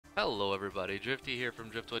Hello everybody, Drifty here from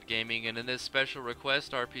Driftwood Gaming, and in this special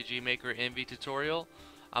request RPG Maker Envy tutorial,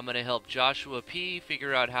 I'm going to help Joshua P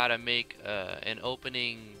figure out how to make an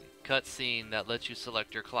opening cutscene that lets you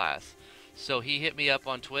select your class. So he hit me up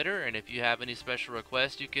on Twitter, and if you have any special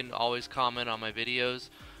requests, you can always comment on my videos,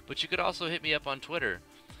 but you could also hit me up on Twitter.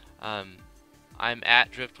 Um, I'm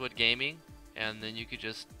at Driftwood Gaming, and then you could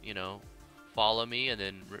just, follow me and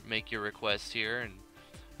then make your requests here, and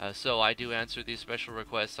so I do answer these special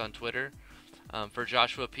requests on Twitter. For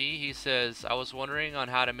Joshua P, he says, I was wondering on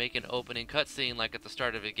how to make an opening cutscene like at the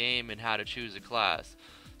start of a game and how to choose a class.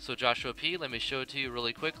 So Joshua P, let me show it to you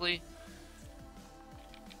really quickly,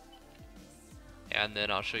 and then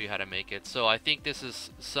I'll show you how to make it. So I think this is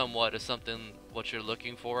somewhat of something what you're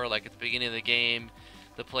looking for. Like at the beginning of the game,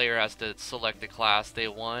 the player has to select the class they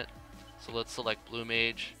want. So let's select Blue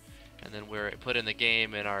Mage, and then we're put in the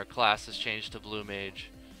game and our class is changed to Blue Mage.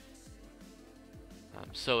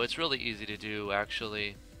 So it's really easy to do,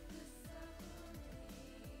 actually.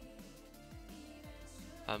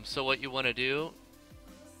 So what you want to do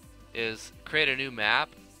is create a new map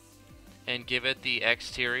and give it the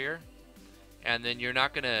exterior, and then you're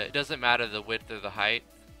not gonna, it doesn't matter the width or the height.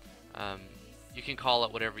 You can call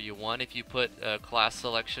it whatever you want. If you put a class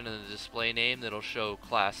selection in the display name, that'll show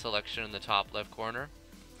class selection in the top left corner.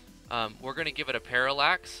 We're going to give it a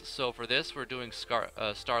parallax, so for this we're doing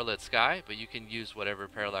starlit sky, but you can use whatever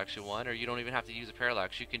parallax you want, or you don't even have to use a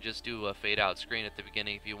parallax. You can just do a fade out screen at the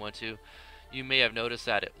beginning if you want to. You may have noticed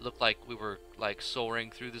that it looked like we were like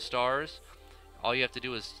soaring through the stars. All you have to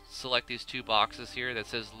do is select these two boxes here that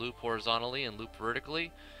says loop horizontally and loop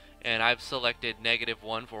vertically, and I've selected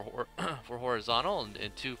 -1 for for horizontal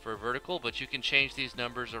and 2 for vertical, but you can change these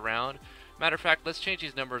numbers around. Matter of fact, let's change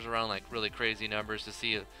these numbers around like really crazy numbers to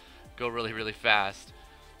see it go really fast.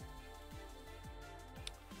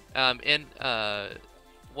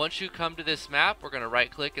 Once you come to this map, we're going to right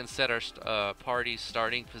click and set our party's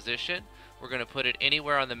starting position. We're going to put it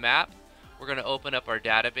anywhere on the map. We're going to open up our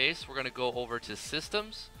database. We're going to go over to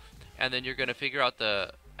systems, and then you're going to figure out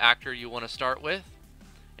the actor you want to start with.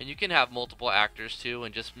 And you can have multiple actors too,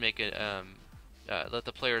 and just make it let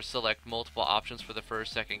the player select multiple options for the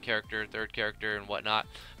first, second character, third character, and whatnot.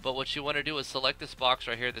 But what you want to do is select this box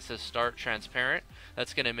right here that says Start Transparent.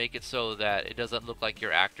 That's going to make it so that it doesn't look like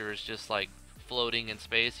your actor is just like floating in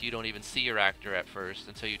space. You don't even see your actor at first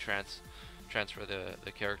until you transfer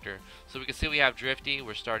the character. So we can see we have Drifty.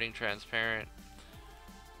 We're starting Transparent.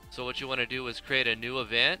 So what you want to do is create a new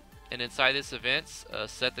event, and inside this event,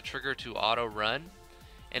 set the trigger to auto run.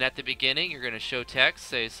 And at the beginning, you're going to show text,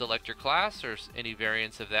 say select your class or any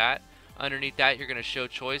variants of that. Underneath that, you're going to show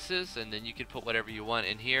choices, and then you can put whatever you want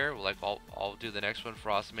in here. Like I'll do the next one,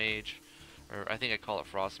 Frost Mage, or I think I call it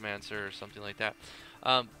Frostmancer or something like that.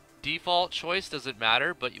 Default choice doesn't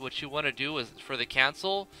matter, but what you want to do is for the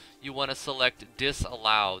cancel, you want to select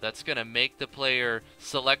disallow. That's going to make the player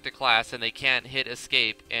select a class and they can't hit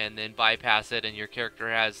escape and then bypass it, and your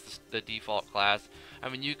character has the default class. I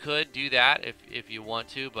mean, you could do that if you want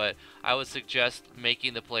to, but I would suggest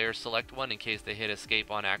making the player select one in case they hit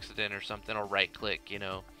escape on accident or something, or right click,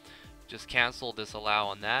 Just cancel disallow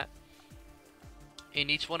on that.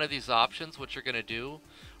 In each one of these options, what you're going to do,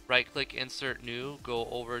 right click insert new, go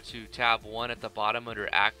over to tab 1 at the bottom under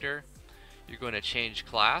actor. You're going to change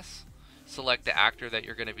class, select the actor that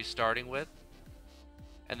you're going to be starting with,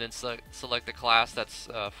 and then select the class that's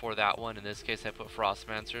for that one. In this case I put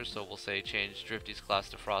Frostmancer, so we'll say change Drifty's class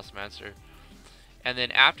to Frostmancer. And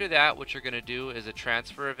then after that, what you're going to do is a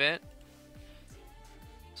transfer event.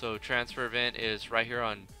 So transfer event is right here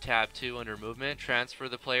on tab 2 under movement. Transfer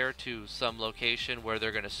the player to some location where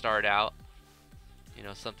they're going to start out,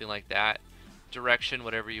 something like that. Direction,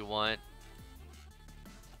 whatever you want.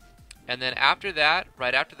 And then after that,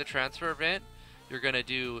 right after the transfer event, you're going to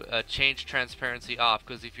do change transparency off,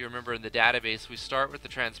 because if you remember in the database, we start with the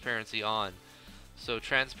transparency on. So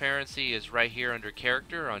transparency is right here under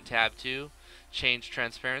character on tab 2. Change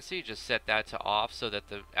transparency, just set that to off so that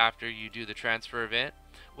after you do the transfer event.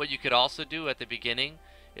 What you could also do at the beginning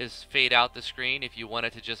is fade out the screen if you want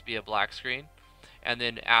it to just be a black screen. And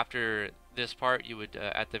then after this part, you would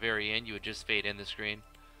at the very end, you would just fade in the screen.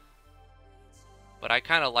 But I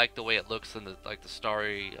kind of like the way it looks in the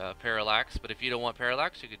starry parallax. But if you don't want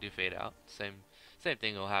parallax, you could do fade out. Same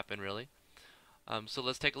thing will happen really. So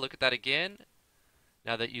let's take a look at that again.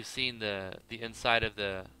 Now that you've seen the inside of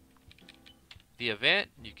the event,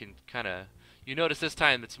 you can you notice this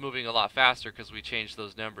time it's moving a lot faster because we changed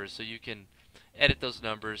those numbers. So you can edit those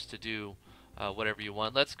numbers to do whatever you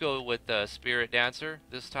want. Let's go with Spirit Dancer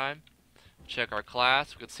this time. Check our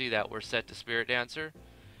class. We can see that we're set to Spirit Dancer.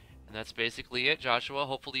 And that's basically it, Joshua.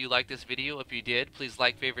 Hopefully you liked this video. If you did, please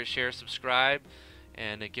like, favorite, share, subscribe,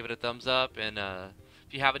 and give it a thumbs up. And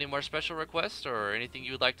if you have any more special requests or anything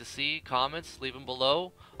you would like to see, comments, leave them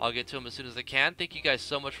below. I'll get to them as soon as I can. Thank you guys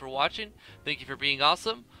so much for watching. Thank you for being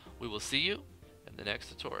awesome. We will see you in the next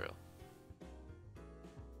tutorial.